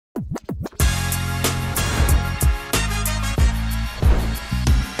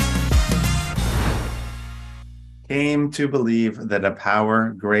came to believe that a power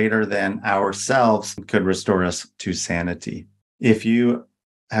greater than ourselves could restore us to sanity. If you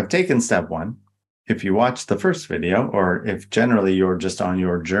have taken step one, if you watched the first video, or if generally you're just on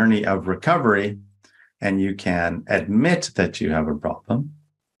your journey of recovery and you can admit that you have a problem,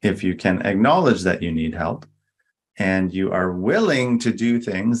 if you can acknowledge that you need help, and you are willing to do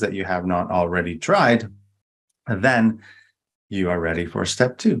things that you have not already tried, then you are ready for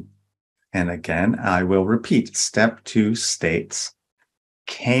step two. And again, I will repeat, step two states,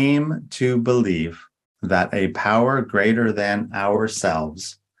 came to believe that a power greater than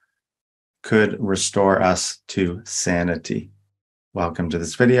ourselves could restore us to sanity. Welcome to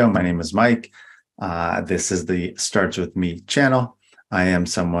this video. My name is Mike. This is the Starts With Me channel. I am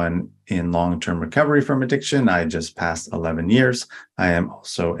someone in long-term recovery from addiction. I just passed 11 years. I am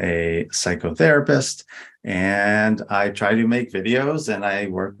also a psychotherapist, and I try to make videos and I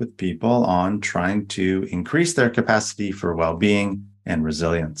work with people on trying to increase their capacity for well-being and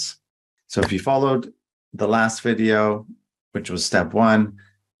resilience. So if you followed the last video, which was step one,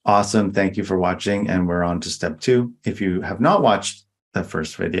 awesome. Thank you for watching. And we're on to step two. If you have not watched the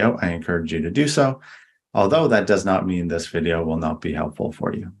first video, I encourage you to do so. Although that does not mean this video will not be helpful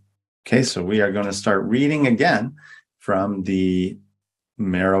for you. Okay, so we are going to start reading again from the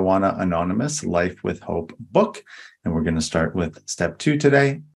Marijuana Anonymous Life with Hope book. And we're going to start with step two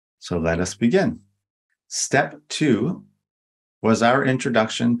today. So let us begin. Step two was our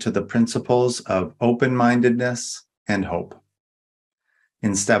introduction to the principles of open-mindedness and hope.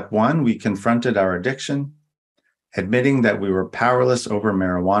 In step one, we confronted our addiction, admitting that we were powerless over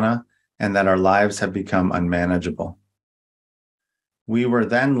marijuana and that our lives had become unmanageable. We were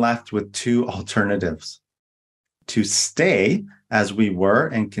then left with two alternatives: to stay as we were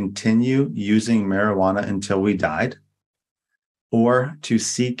and continue using marijuana until we died, or to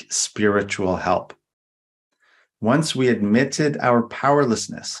seek spiritual help. Once we admitted our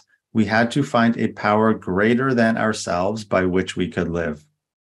powerlessness, we had to find a power greater than ourselves by which we could live.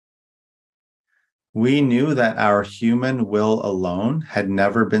 We knew that our human will alone had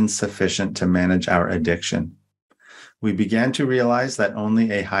never been sufficient to manage our addiction. We began to realize that only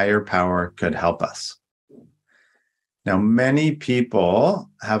a higher power could help us. Now, many people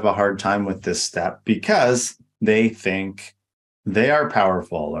have a hard time with this step because they think they are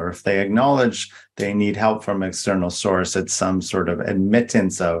powerful, or if they acknowledge they need help from an external source, it's some sort of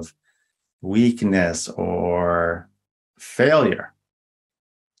admittance of weakness or failure.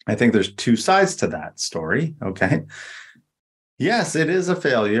 I think there's two sides to that story, okay? Yes, it is a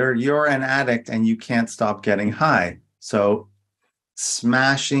failure. You're an addict and you can't stop getting high. So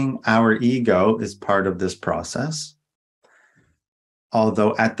smashing our ego is part of this process.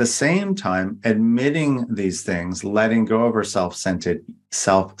 Although at the same time, admitting these things, letting go of our self-centered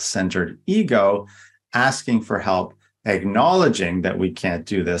ego, asking for help, acknowledging that we can't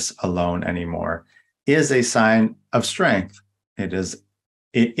do this alone anymore, is a sign of strength. It is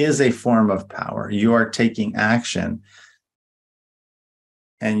a form of power. You are taking action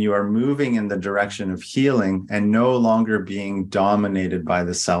and you are moving in the direction of healing and no longer being dominated by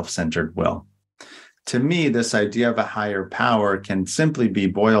the self-centered will. To me, this idea of a higher power can simply be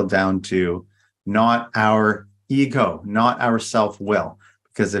boiled down to not our ego, not our self-will.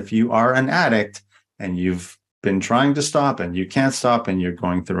 Because if you are an addict and you've been trying to stop and you can't stop and you're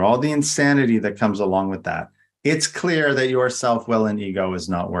going through all the insanity that comes along with that, it's clear that your self-will and ego is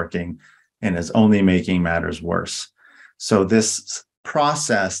not working and is only making matters worse. So this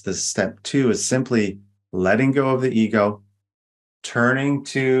process, this step two, is simply letting go of the ego, turning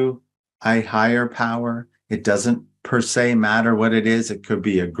to a higher power. It doesn't per se matter what it is. It could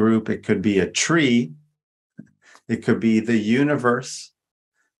be a group. It could be a tree. It could be the universe.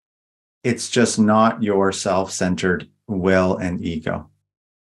 It's just not your self-centered will and ego.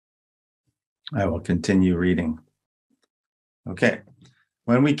 I will continue reading. Okay.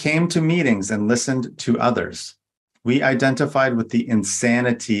 When we came to meetings and listened to others, we identified with the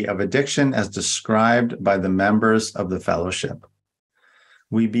insanity of addiction as described by the members of the fellowship.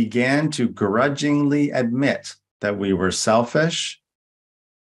 We began to grudgingly admit that we were selfish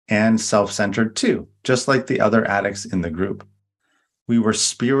and self-centered too, just like the other addicts in the group. We were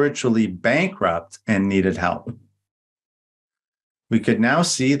spiritually bankrupt and needed help. We could now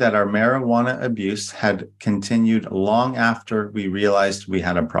see that our marijuana abuse had continued long after we realized we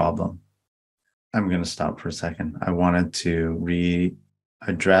had a problem. I'm going to stop for a second. I wanted to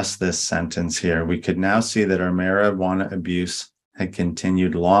readdress this sentence here. We could now see that our marijuana abuse had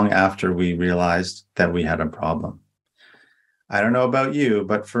continued long after we realized that we had a problem. I don't know about you,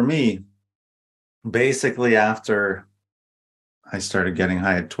 but for me, basically after I started getting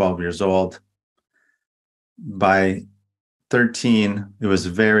high at 12 years old, by 13, it was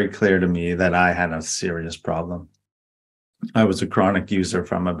very clear to me that I had a serious problem. I was a chronic user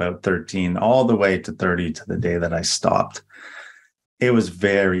from about 13 all the way to 30, to the day that I stopped. It was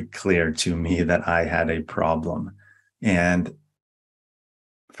very clear to me that I had a problem. And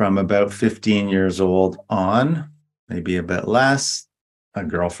from about 15 years old on, maybe a bit less, a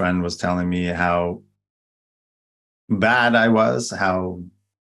girlfriend was telling me how bad I was, how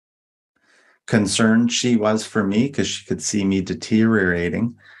concerned she was for me because she could see me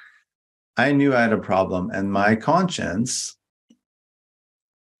deteriorating. I knew I had a problem, and my conscience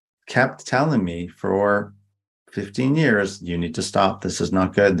kept telling me for 15 years, you need to stop. This is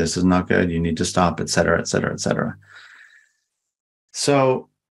not good. This is not good. You need to stop, et cetera, et cetera, et cetera. So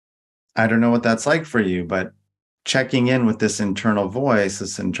I don't know what that's like for you, but checking in with this internal voice,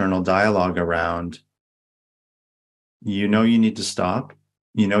 this internal dialogue around, you know, you need to stop.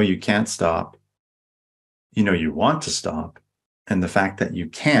 You know, you can't stop. You know, you want to stop. And the fact that you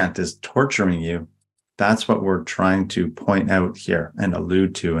can't is torturing you. That's what we're trying to point out here and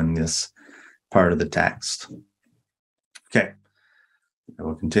allude to in this part of the text. Okay, I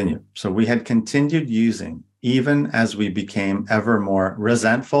will continue. So we had continued using even as we became ever more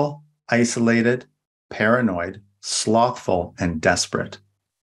resentful, isolated, paranoid, slothful, and desperate.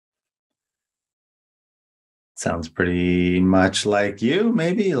 Sounds pretty much like you,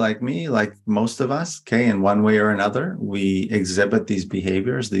 maybe like me, like most of us. Okay, in one way or another, we exhibit these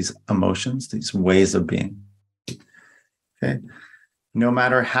behaviors, these emotions, these ways of being. Okay, no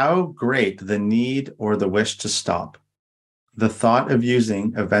matter how great the need or the wish to stop, the thought of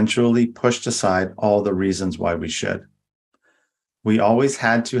using eventually pushed aside all the reasons why we should. We always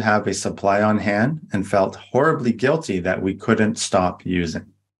had to have a supply on hand and felt horribly guilty that we couldn't stop using.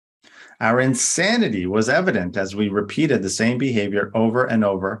 Our insanity was evident as we repeated the same behavior over and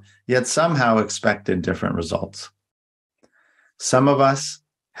over, yet somehow expected different results. Some of us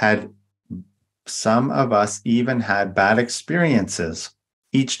even had bad experiences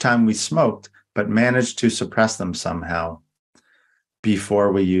each time we smoked, but managed to suppress them somehow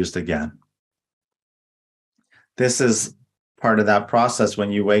before we used again. This is part of that process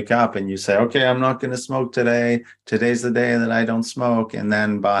when you wake up and you say, okay, I'm not going to smoke today. Today's the day that I don't smoke. And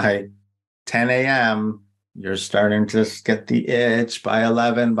then by 10 a.m., you're starting to get the itch. By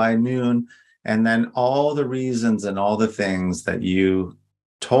 11, by noon. And then all the reasons and all the things that you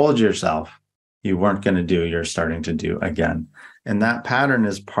told yourself you weren't going to do, you're starting to do again. And that pattern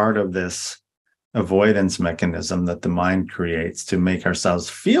is part of this avoidance mechanism that the mind creates to make ourselves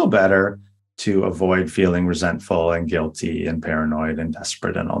feel better, to avoid feeling resentful and guilty and paranoid and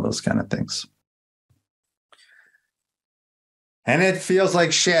desperate and all those kind of things. And it feels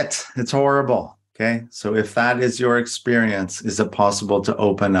like shit. It's horrible. Okay. So if that is your experience, is it possible to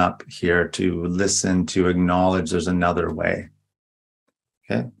open up here, to listen, to acknowledge there's another way?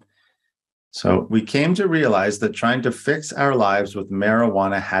 Okay. So we came to realize that trying to fix our lives with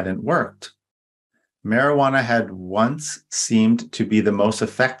marijuana hadn't worked. Marijuana had once seemed to be the most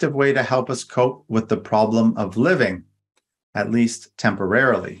effective way to help us cope with the problem of living, at least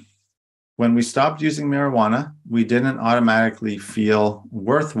temporarily. When we stopped using marijuana, we didn't automatically feel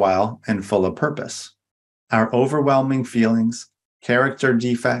worthwhile and full of purpose. Our overwhelming feelings, character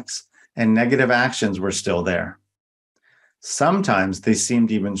defects, and negative actions were still there. Sometimes they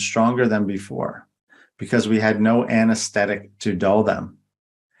seemed even stronger than before because we had no anesthetic to dull them.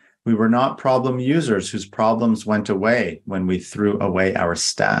 We were not problem users whose problems went away when we threw away our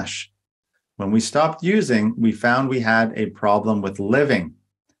stash. When we stopped using, we found we had a problem with living.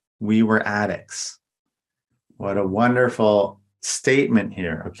 We were addicts. What a wonderful statement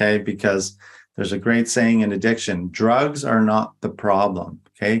here, okay? Because there's a great saying in addiction, drugs are not the problem,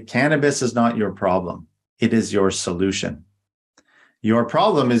 okay? Cannabis is not your problem. It is your solution. Your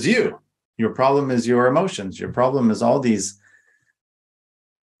problem is you. Your problem is your emotions. Your problem is all these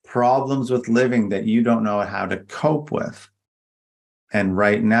problems with living that you don't know how to cope with. And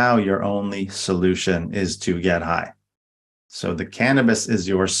right now, your only solution is to get high. So the cannabis is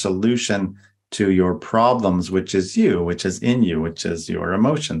your solution to your problems, which is you, which is in you, which is your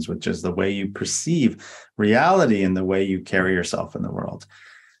emotions, which is the way you perceive reality and the way you carry yourself in the world.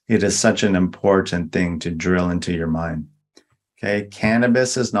 It is such an important thing to drill into your mind. Okay,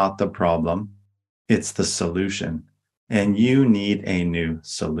 cannabis is not the problem. It's the solution. And you need a new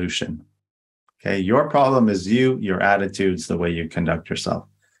solution. Okay, your problem is you, your attitudes, the way you conduct yourself.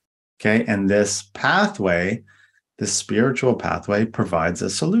 Okay, and this pathway, this spiritual pathway, provides a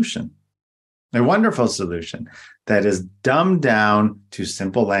solution, a wonderful solution that is dumbed down to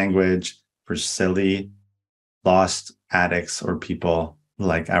simple language for silly, lost addicts or people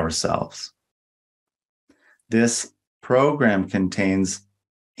like ourselves. This program contains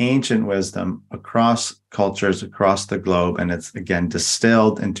ancient wisdom across cultures, across the globe, and it's, again,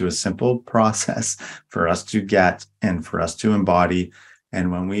 distilled into a simple process for us to get and for us to embody.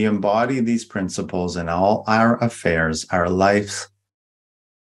 And when we embody these principles in all our affairs, our lives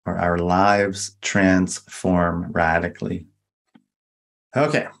transform radically.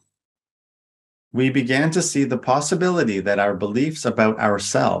 Okay. We began to see the possibility that our beliefs about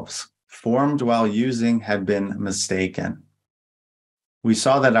ourselves, formed while using, had been mistaken. We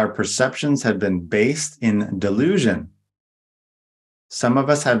saw that our perceptions had been based in delusion. Some of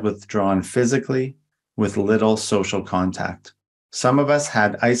us had withdrawn physically with little social contact. Some of us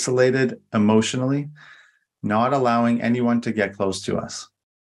had isolated emotionally, not allowing anyone to get close to us.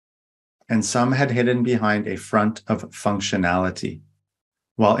 And some had hidden behind a front of functionality,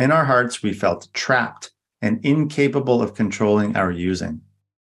 while in our hearts we felt trapped and incapable of controlling our using.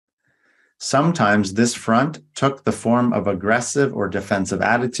 Sometimes this front took the form of aggressive or defensive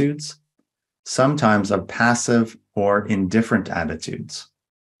attitudes, sometimes of passive or indifferent attitudes.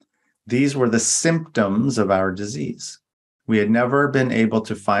 These were the symptoms of our disease. We had never been able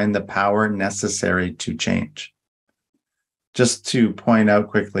to find the power necessary to change. Just to point out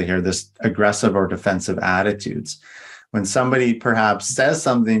quickly here, this aggressive or defensive attitudes. When somebody perhaps says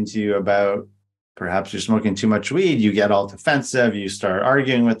something to you about perhaps you're smoking too much weed, you get all defensive, you start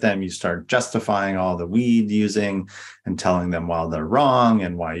arguing with them, you start justifying all the weed using and telling them why they're wrong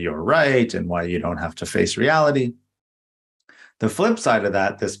and why you're right and why you don't have to face reality. The flip side of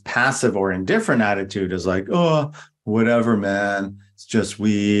that, this passive or indifferent attitude is like, oh, whatever, man, it's just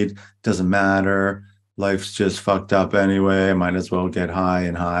weed, doesn't matter, life's just fucked up anyway, might as well get high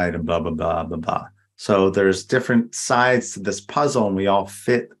and hide and blah, blah, blah, blah, blah. So there's different sides to this puzzle, and we all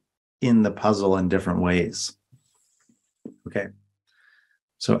fit in the puzzle in different ways. Okay.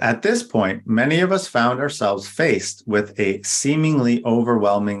 So at this point, many of us found ourselves faced with a seemingly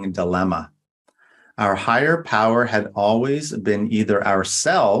overwhelming dilemma. Our higher power had always been either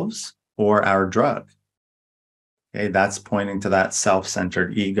ourselves or our drug. Okay, that's pointing to that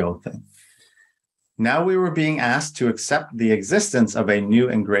self-centered ego thing. Now we were being asked to accept the existence of a new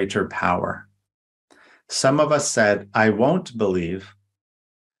and greater power. Some of us said, I won't believe.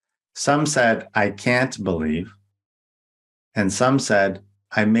 Some said, I can't believe. And some said,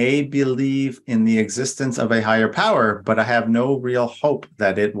 I may believe in the existence of a higher power, but I have no real hope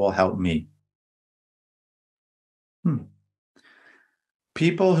that it will help me.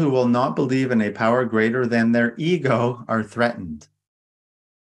 People who will not believe in a power greater than their ego are threatened.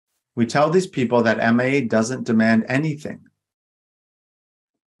 We tell these people that MA doesn't demand anything.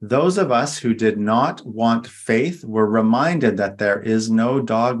 Those of us who did not want faith were reminded that there is no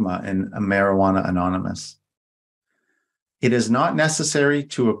dogma in Marijuana Anonymous. It is not necessary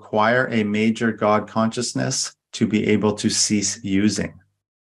to acquire a major God consciousness to be able to cease using.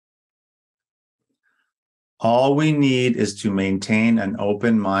 All we need is to maintain an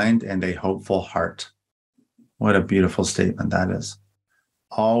open mind and a hopeful heart. What a beautiful statement that is.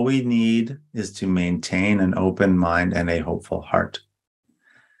 All we need is to maintain an open mind and a hopeful heart.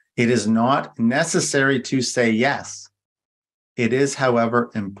 It is not necessary to say yes. It is, however,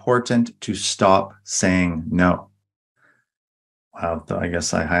 important to stop saying no. Wow, I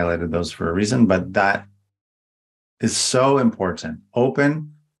guess I highlighted those for a reason, but that is so important.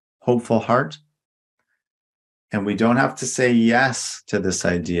 Open, hopeful heart. And we don't have to say yes to this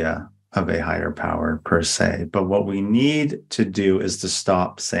idea of a higher power per se, but what we need to do is to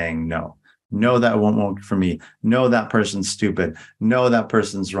stop saying no. No, that won't work for me. No, that person's stupid. No, that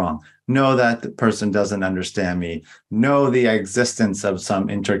person's wrong. No, that person doesn't understand me. No, the existence of some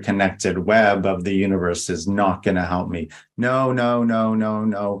interconnected web of the universe is not going to help me. No, no, no, no,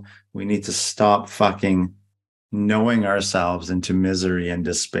 no. We need to stop fucking knowing ourselves into misery and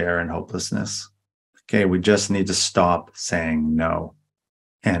despair and hopelessness. Okay, we just need to stop saying no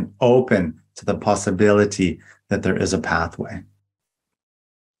and open to the possibility that there is a pathway.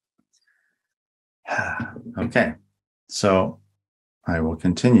 Okay, so I will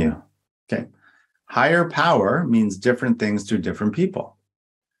continue. Okay, higher power means different things to different people.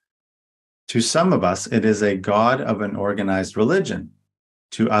 To some of us, it is a god of an organized religion.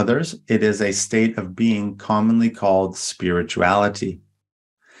 To others, it is a state of being commonly called spirituality.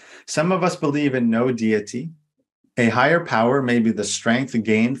 Some of us believe in no deity. A higher power may be the strength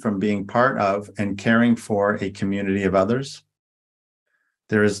gained from being part of and caring for a community of others.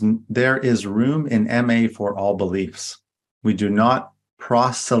 There is room in MA for all beliefs. We do not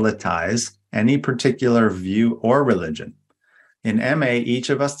proselytize any particular view or religion. In MA, each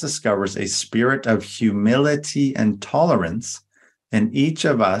of us discovers a spirit of humility and tolerance and each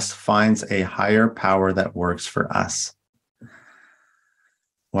of us finds a higher power that works for us.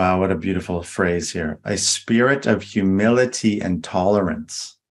 Wow, what a beautiful phrase here. A spirit of humility and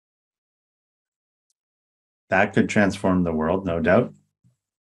tolerance. That could transform the world, no doubt.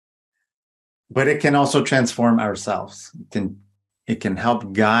 But it can also transform ourselves. It can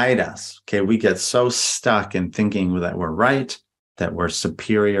help guide us. Okay, we get so stuck in thinking that we're right, that we're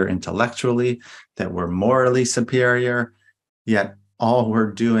superior intellectually, that we're morally superior, yet all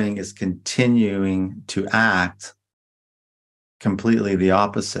we're doing is continuing to act completely the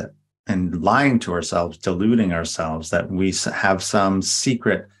opposite and lying to ourselves, deluding ourselves that we have some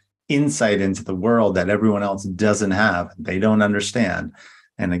secret insight into the world that everyone else doesn't have. They don't understand.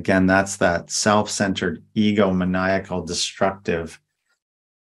 And again, that's that self-centered, egomaniacal, destructive,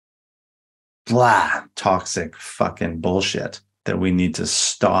 toxic fucking bullshit that we need to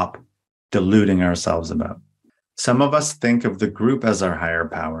stop deluding ourselves about. Some of us think of the group as our higher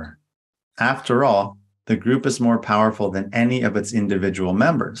power. After all, the group is more powerful than any of its individual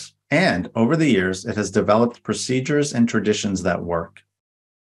members. And over the years, it has developed procedures and traditions that work.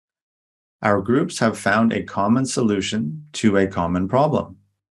 Our groups have found a common solution to a common problem,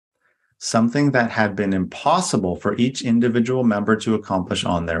 something that had been impossible for each individual member to accomplish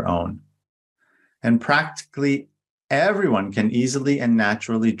on their own. And practically everyone can easily and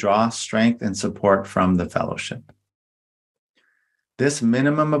naturally draw strength and support from the fellowship. This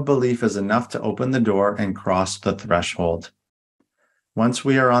minimum of belief is enough to open the door and cross the threshold. Once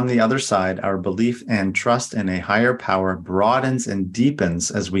we are on the other side, our belief and trust in a higher power broadens and deepens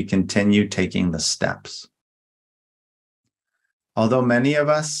as we continue taking the steps. Although many of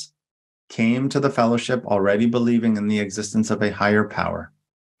us came to the fellowship already believing in the existence of a higher power,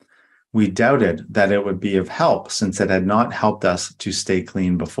 we doubted that it would be of help since it had not helped us to stay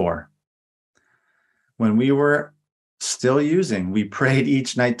clean before. When we were still using, we prayed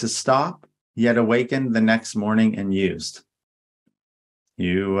each night to stop, yet awakened the next morning and used.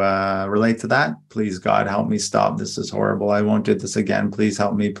 You relate to that? Please, God, help me stop. This is horrible. I won't do this again. Please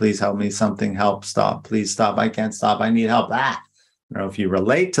help me. Please help me. Something help. Stop. Please stop. I can't stop. I need help. I don't know if you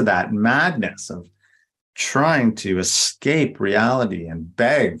relate to that madness of trying to escape reality and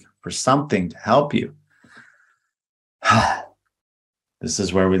beg for something to help you. This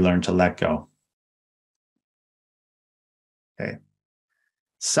is where we learn to let go. Okay.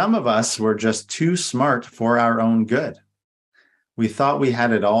 Some of us were just too smart for our own good. We thought we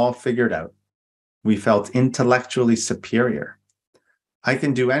had it all figured out. We felt intellectually superior. I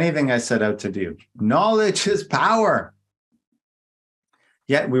can do anything I set out to do. Knowledge is power.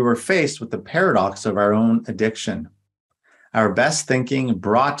 Yet we were faced with the paradox of our own addiction. Our best thinking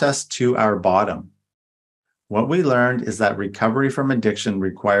brought us to our bottom. What we learned is that recovery from addiction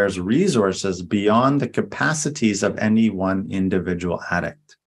requires resources beyond the capacities of any one individual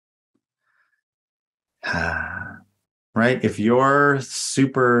addict. Right? If your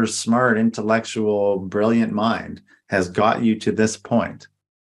super smart, intellectual, brilliant mind has got you to this point,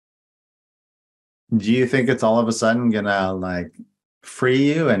 do you think it's all of a sudden gonna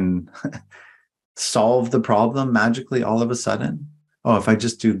free you and solve the problem magically all of a sudden? Oh, if I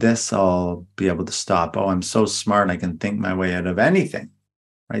just do this, I'll be able to stop. Oh, I'm so smart, I can think my way out of anything,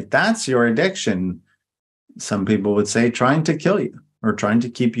 right? That's your addiction. Some people would say trying to kill you or trying to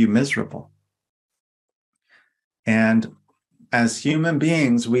keep you miserable. And as human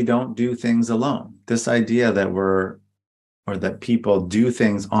beings, we don't do things alone. This idea that people do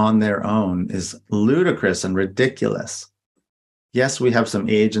things on their own is ludicrous and ridiculous. Yes, we have some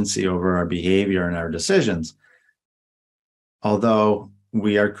agency over our behavior and our decisions. Although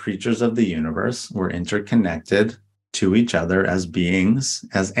we are creatures of the universe, we're interconnected to each other as beings,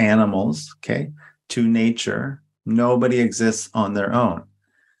 as animals, okay, to nature. Nobody exists on their own.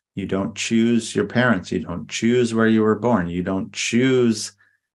 You don't choose your parents. You don't choose where you were born. You don't choose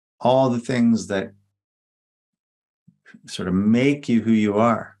all the things that sort of make you who you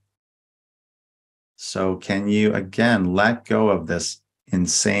are. So can you, again, let go of this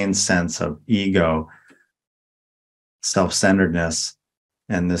insane sense of ego, self-centeredness,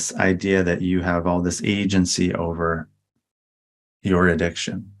 and this idea that you have all this agency over your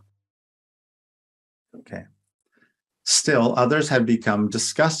addiction? Okay. Still, others had become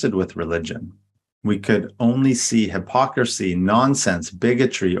disgusted with religion. We could only see hypocrisy, nonsense,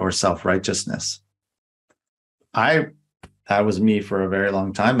 bigotry, or self-righteousness. That was me for a very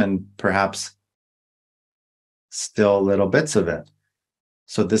long time, and perhaps still little bits of it.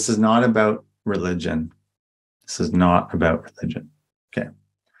 So this is not about religion. This is not about religion. Okay.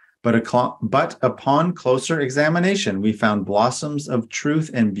 But upon closer examination, we found blossoms of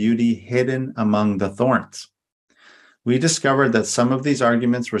truth and beauty hidden among the thorns. we discovered that some of these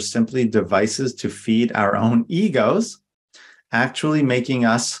arguments were simply devices to feed our own egos, actually making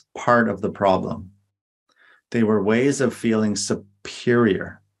us part of the problem. They were ways of feeling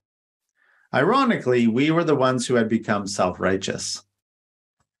superior. Ironically, we were the ones who had become self-righteous.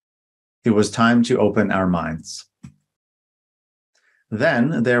 It was time to open our minds.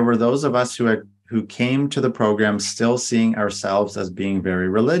 Then there were those of us who came to the program still seeing ourselves as being very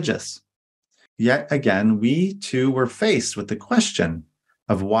religious. Yet again, we too were faced with the question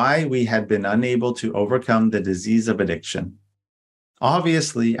of why we had been unable to overcome the disease of addiction.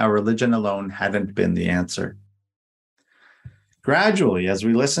 Obviously, our religion alone hadn't been the answer. Gradually, as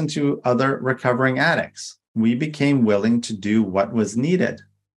we listened to other recovering addicts, we became willing to do what was needed.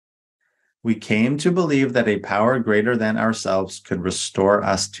 We came to believe that a power greater than ourselves could restore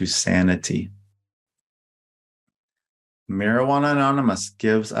us to sanity. Marijuana Anonymous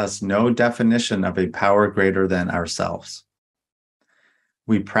gives us no definition of a power greater than ourselves.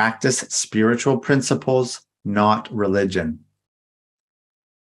 We practice spiritual principles, not religion.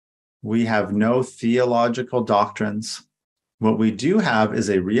 We have no theological doctrines. What we do have is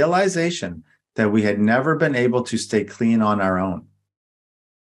a realization that we had never been able to stay clean on our own.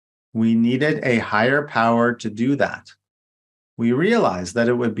 We needed a higher power to do that. We realized that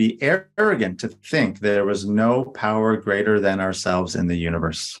it would be arrogant to think there was no power greater than ourselves in the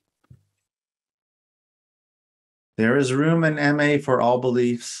universe. There is room in MA for all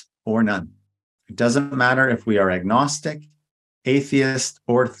beliefs or none. It doesn't matter if we are agnostic, atheist,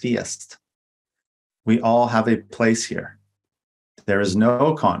 or theist. We all have a place here. There is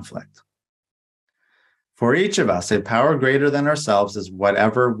no conflict. For each of us, a power greater than ourselves is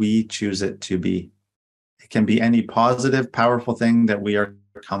whatever we choose it to be. It can be any positive, powerful thing that we are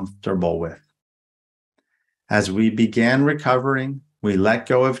comfortable with. As we began recovering, we let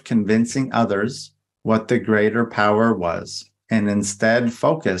go of convincing others what the greater power was, and instead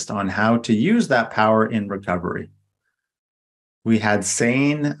focused on how to use that power in recovery. We had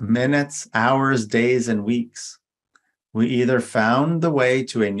sane minutes, hours, days, and weeks. We either found the way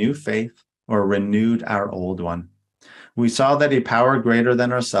to a new faith or renewed our old one. We saw that a power greater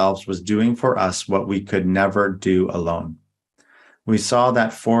than ourselves was doing for us what we could never do alone. We saw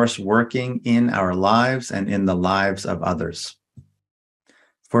that force working in our lives and in the lives of others.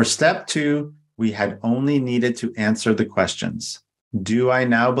 For step 2, we had only needed to answer the questions. Do I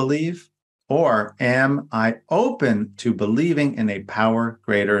now believe? Or am I open to believing in a power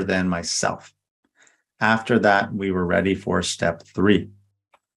greater than myself? After that, we were ready for step 3.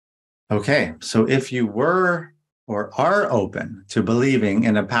 Okay, so if you were or are open to believing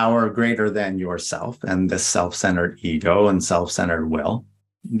in a power greater than yourself and this self-centered ego and self-centered will,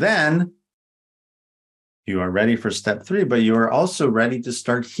 then you are ready for step 3, but you are also ready to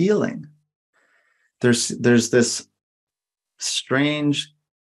start healing. There's this strange,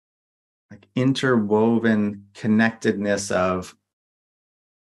 interwoven connectedness of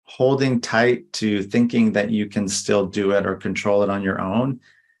holding tight to thinking that you can still do it or control it on your own,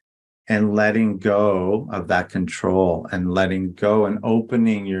 and letting go of that control and letting go and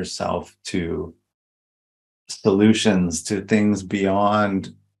opening yourself to solutions, to things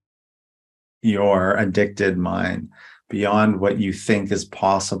beyond your addicted mind, beyond what you think is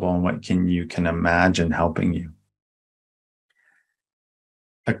possible and what you can imagine helping you.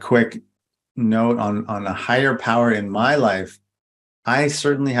 A quick note on a higher power in my life. I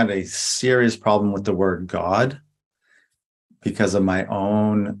certainly had a serious problem with the word God because of my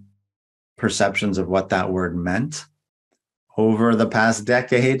own perceptions of what that word meant over the past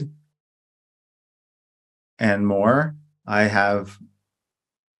decade and more. I have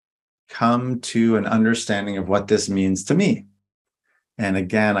come to an understanding of what this means to me. And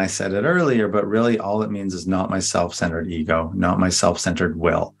again, I said it earlier, but really all it means is not my self-centered ego, not my self-centered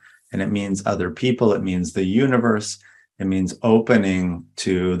will. And it means other people. It means the universe. It means opening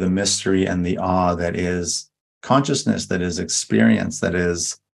to the mystery and the awe that is consciousness, that is experience, that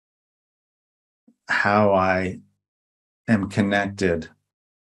is how I am connected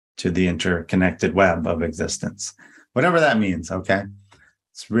to the interconnected web of existence. Whatever that means, okay?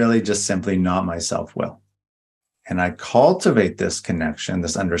 It's really just simply not my self-will. And I cultivate this connection,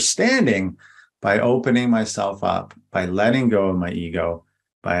 this understanding, by opening myself up, by letting go of my ego,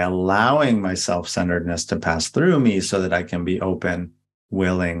 by allowing my self-centeredness to pass through me so that I can be open,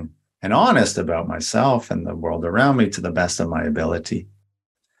 willing, and honest about myself and the world around me to the best of my ability.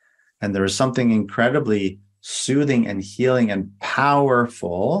 And there is something incredibly soothing and healing and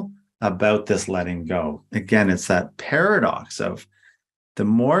powerful about this letting go. Again, it's that paradox of the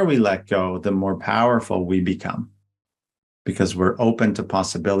more we let go, the more powerful we become, because we're open to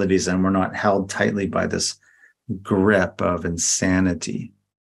possibilities and we're not held tightly by this grip of insanity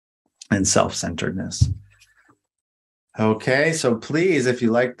and self-centeredness. Okay, so please, if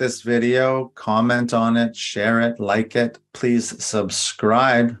you like this video, comment on it, share it, like it. Please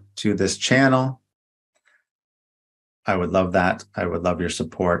subscribe to this channel. I would love that. I would love your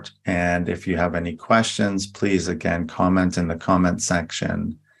support. And if you have any questions, please, again, comment in the comment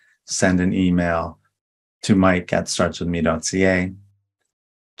section. Send an email to mike@startswithme.ca.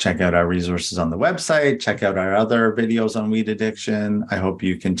 Check out our resources on the website. Check out our other videos on weed addiction. I hope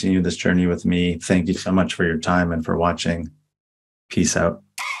you continue this journey with me. Thank you so much for your time and for watching. Peace out.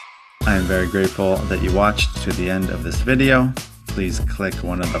 I am very grateful that you watched to the end of this video. Please click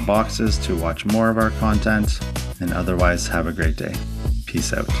one of the boxes to watch more of our content, and otherwise have a great day.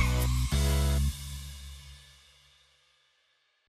 Peace out.